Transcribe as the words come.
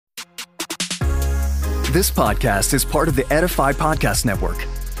This podcast is part of the Edify Podcast Network.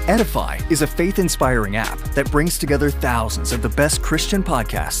 Edify is a faith-inspiring app that brings together thousands of the best Christian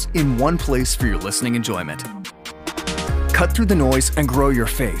podcasts in one place for your listening enjoyment. Cut through the noise and grow your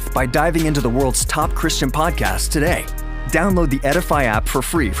faith by diving into the world's top Christian podcasts today. Download the Edify app for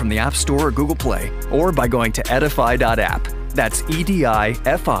free from the App Store or Google Play, or by going to edify.app. That's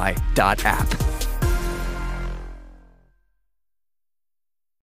EDIFI.app.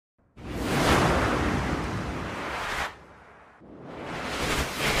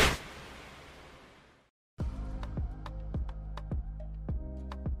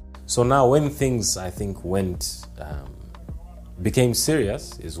 So now when things, I think, became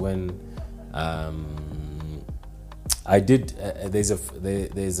serious is when I did,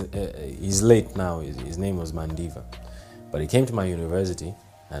 he's late now, his name was Mandiva, but he came to my university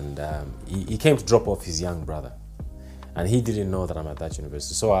and he came to drop off his young brother, and he didn't know that I'm at that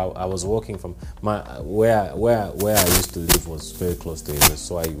university. So I was walking from where I used to live was very close to it,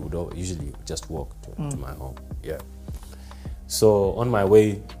 so I would usually just walk to my home. Yeah. So on my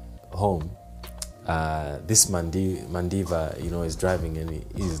way home, this Mandiva, is driving, and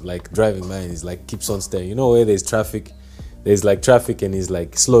he's like driving by, and he's like keeps on staring. You know where there's traffic, and he's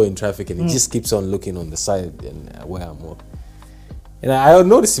like slow in traffic, and he just keeps on looking on the side and where I'm walking. And I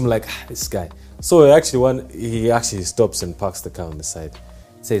noticed him like, this guy. So he actually stops and parks the car on the side.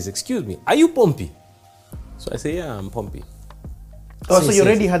 Says, "Excuse me, are you Pompey?" So I say, "Yeah, I'm Pompey." So you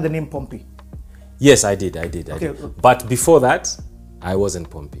already had the name Pompey? Yes, I did. But before that, I wasn't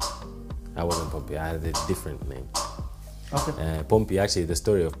Pompey. I had a different name. Okay. Pompey, actually, the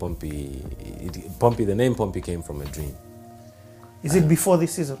story of Pompey, the name Pompey came from a dream. Is it before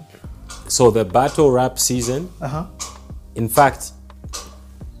this season? So the battle rap season, in fact...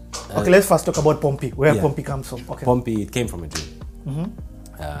 okay, let's first talk about Pompey, where Pompey comes from. Okay. Pompey, it came from a dream.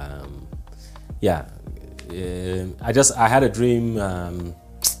 I had a dream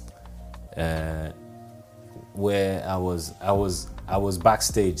where I was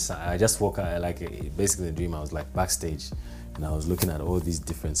backstage. So I just woke up, basically the dream, I was like backstage, and I was looking at all these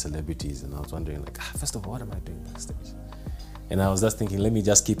different celebrities, and I was wondering first of all, what am I doing backstage? And I was just thinking, let me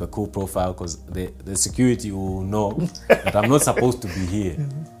just keep a cool profile, because the security will know that I'm not supposed to be here.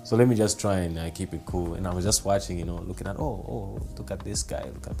 So let me just try and keep it cool. And I was just watching, looking at, oh, look at this guy,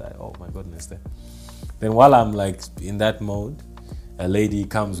 look at that, oh my goodness. Then while I'm like in that mode, a lady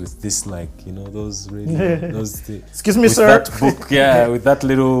comes with this those excuse me, sir. That book, with that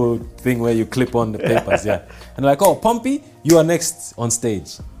little thing where you clip on the papers, and like, oh, Pompey, you are next on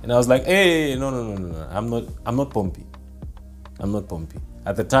stage. And I was like, hey, no, I'm not Pompey. I'm not Pompey.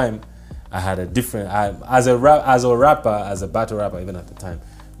 At the time, I had a different, as a battle rapper, even at the time,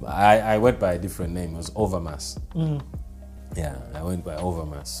 I went by a different name. It was Overmass. Yeah, I went by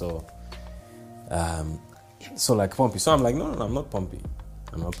Overmass. So like Pompey. So I'm like, no, I'm not Pompey.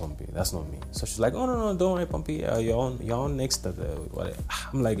 I'm not Pompey. That's not me. So she's like, oh no, don't worry, Pompey. You're on next. What?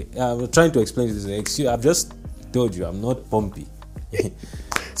 I'm like, I'm trying to explain to this. Excuse, I've just told you I'm not Pompey.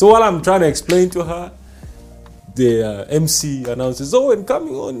 So while I'm trying to explain to her, the MC announces, oh, and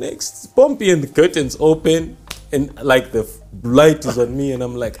coming on next, Pompey, and the curtains open, and like the light is on me, and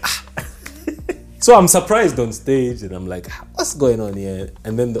I'm like, So I'm surprised on stage, and I'm like, what's going on here?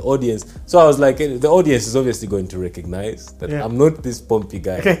 And then the audience, so I was like, the audience is obviously going to recognize that I'm not this Pompey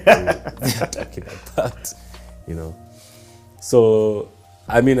guy they're talking about, So,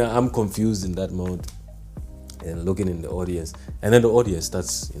 I'm confused in that mode, and looking in the audience, and then the audience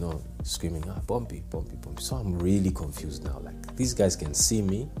starts, screaming, Pompey. So I'm really confused now. Like, these guys can see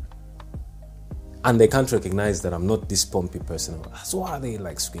me, and they can't recognize that I'm not this Pompey person. So why are they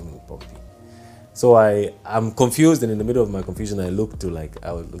like screaming Pompey? So I'm confused, and in the middle of my confusion, I was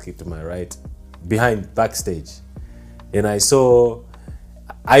looking to my right, backstage, and I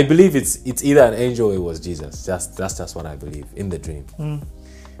believe it's either an angel or it was Jesus. That's just what I believe in the dream.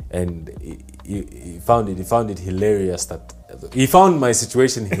 And he found it hilarious that he found my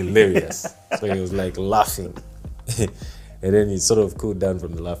situation hilarious. So he was like laughing, and then he sort of cooled down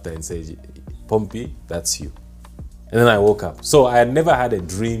from the laughter and said, Pompey, that's you. And then I woke up. So I had never had a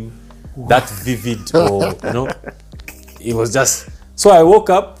dream that vivid, or it was just. So I woke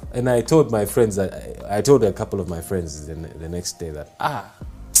up, and I told my friends I told a couple of my friends the next day that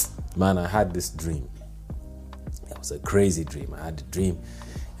man, I had this dream. It was a crazy dream. I had a dream.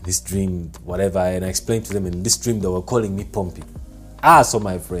 This dream, whatever, and I explained to them, in this dream they were calling me Pompey. So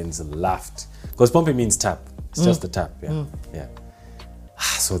my friends laughed, because Pompey means tap. It's just a tap, yeah.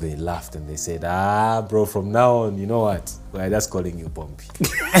 So they laughed, and they said, bro, from now on, you know what? We're just calling you Pompey.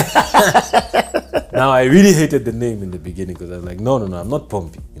 Now I really hated the name in the beginning because I was like, no, I'm not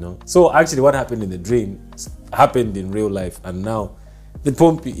Pompey, you know. So actually, what happened in the dream happened in real life, and now the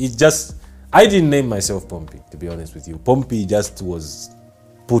Pompey, I didn't name myself Pompey, to be honest with you. Pompey just was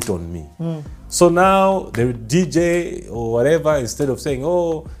put on me. So now the DJ or whatever, instead of saying,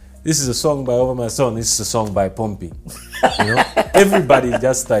 oh, this is a song by Over My Son, this is a song by Pompey. You know, everybody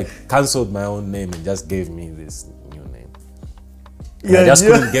just like cancelled my own name and just gave me this new name. And I just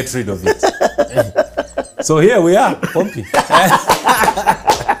couldn't get rid of it. So here we are, Pompey.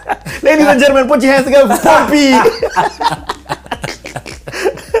 Ladies and gentlemen, put your hands together for Pompey.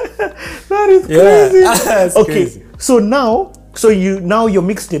 That is crazy. That's okay, crazy. so now your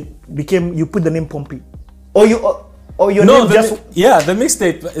mixtape became, you put the name Pompey, or your name just the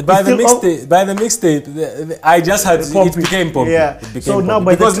mixtape by the mixtape I just had Pompey. It became Pompey. Yeah. It became So Pompey. now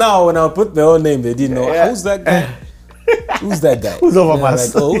because now when I put my own name, they didn't know who's that guy. Who's that guy? Who's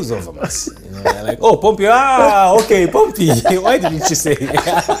Overmars? Like, oh, who's Overmars? You know, they're like, oh, Pompey. Ah, okay, Pompey. Why didn't you say?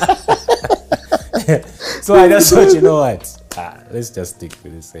 So I just thought, you know what? Let's just stick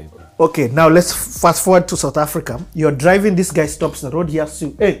with the same. Okay, now let's fast forward to South Africa. You're driving, this guy stops the road, he asks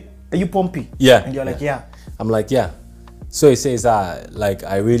you, hey, are you Pompey? Yeah. And you're like, yeah. I'm like, yeah. So he says, like,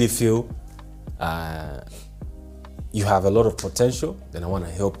 I really feel you have a lot of potential, then I want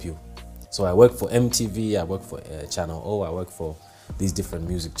to help you. So I work for MTV, I work for Channel O, I work for these different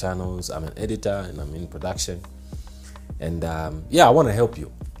music channels. I'm an editor and I'm in production. And I want to help you.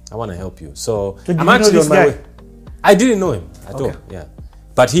 So I'm actually on my way. I didn't know him at all, yeah.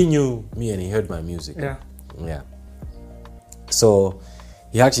 But he knew me and he heard my music. Yeah. So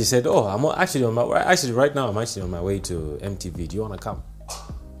he actually said, oh, I'm actually on my way. Actually, right now, I'm actually on my way to MTV. Do you want to come?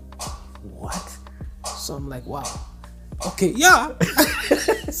 What? So I'm like, wow. Okay, yeah.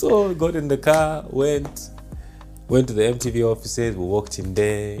 So got in the car, went to the MTV offices. We walked in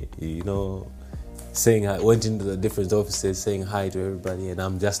there, you know, saying hi. Went into the different offices, saying hi to everybody, and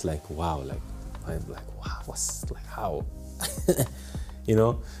I'm just like, wow, what's like how, you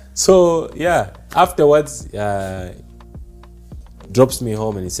know? So yeah, afterwards, drops me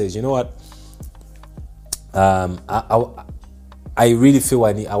home and he says, you know what? I really feel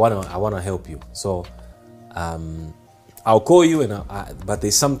I wanna help you. So I'll call you but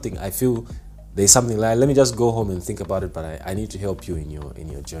there's something like, let me just go home and think about it, but I need to help you in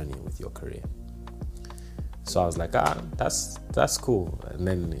your journey with your career. So I was like, that's cool. And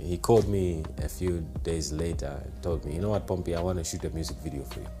then he called me a few days later and told me, you know what, Pompey, I want to shoot a music video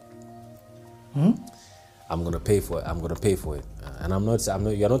for you. I'm gonna pay for it. And I'm not.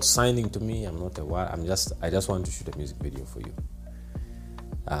 You're not signing to me. I'm not a what. I just want to shoot a music video for you.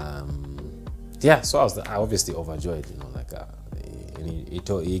 So I obviously overjoyed, you know, like, and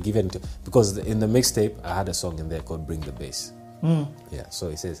he given to, because in the mixtape I had a song in there called Bring the Bass. Yeah, so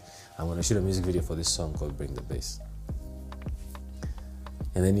he says, I'm going to shoot a music video for this song called Bring the Bass.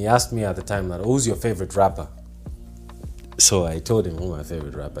 And then he asked me at the time, that, who's your favorite rapper? So I told him who my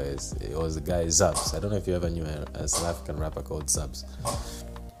favorite rapper is. It was the guy Zubs. I don't know if you ever knew a South African rapper called Zubs.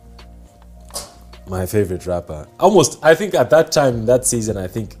 My favorite rapper. I think at that time, that season, I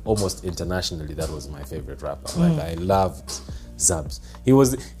think almost internationally, that was my favorite rapper. Like, I loved Zubs.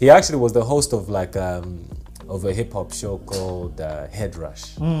 He actually was the host of like of a hip hop show called Head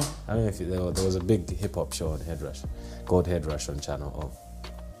Rush. I don't know if there was a big hip hop show on called Head Rush on Channel O.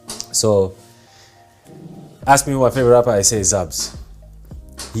 So, ask me who my favorite rapper, I say Zubs.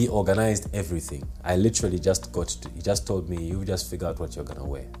 He organized everything. I literally he just told me, you just figure out what you're gonna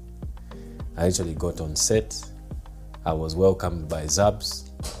wear. I actually got on set. I was welcomed by Zubs.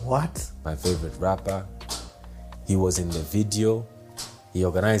 What? My favorite rapper. He was in the video. He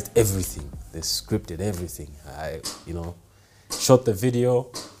organized everything. They scripted everything. I shot the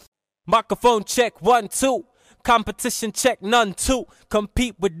video. Microphone check 1 2. Competition check none 2.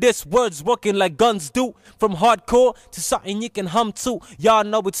 Compete with this, words working like guns do. From hardcore to something you can hum to. Y'all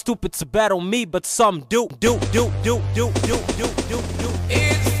know it's stupid to battle me, but some do. It's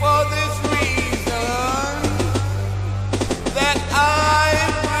for this reason that I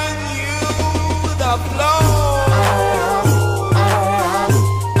bring you the flow.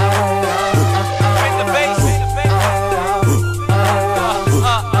 Bring the bass. Bring the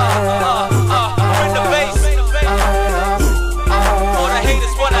bass. All the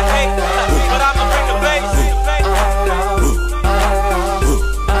haters wanna hate, but I'ma bring the bass.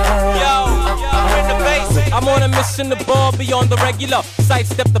 Yo, bring the bass. I'm on a mission pushing the ball beyond the regular.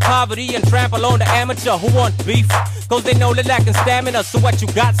 Sidestep the poverty and trample on the amateur who want beef. Cause they know they're lacking stamina. So what you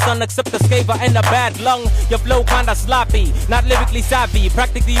got, son, except a scaver and a bad lung? Your flow kinda sloppy, not lyrically savvy,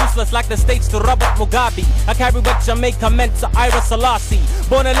 practically useless like the States to Robert Mugabe. I carry what Jamaica meant to Ira Selassie.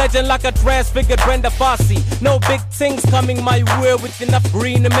 Born a legend like a transfigured Brenda Fassie. No big things coming my way with enough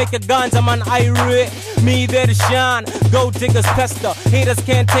green to make a guns. I'm an irate, me there to shine. Gold diggers pester, haters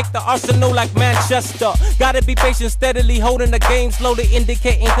can't take the arsenal like Manchester. Gotta be patient, steadily holding the game, slowly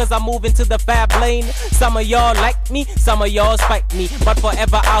indicating cause I move into the fab lane. Some of y'all like me, some of y'all spite me, but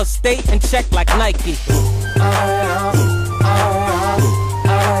forever I'll stay and check like Nike.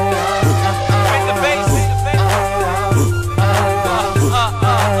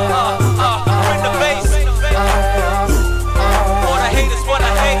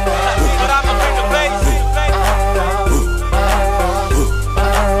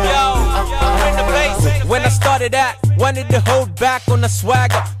 When I started out, wanted to hold back on the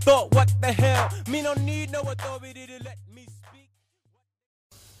swagger. Thought, what the hell? Me no need no authority to let me speak.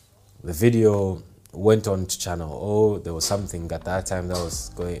 The video went on to Channel O. There was something at that time that was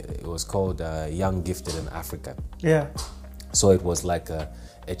going. It was called Young, Gifted, and African. Yeah. So it was like a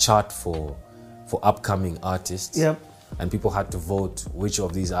chart for upcoming artists. Yep. And people had to vote which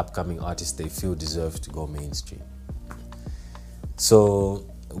of these upcoming artists they feel deserve to go mainstream. So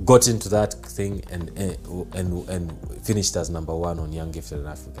got into that thing and finished as #1 on Young, Gifted, and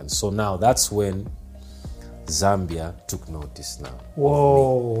African. So now that's when Zambia took notice now.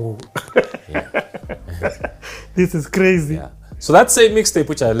 Whoa. Yeah. This is crazy. Yeah. So that same mixtape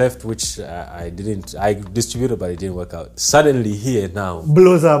which I left, which I distributed but it didn't work out. Suddenly here now,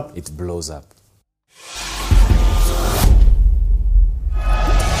 Blows up. it blows up.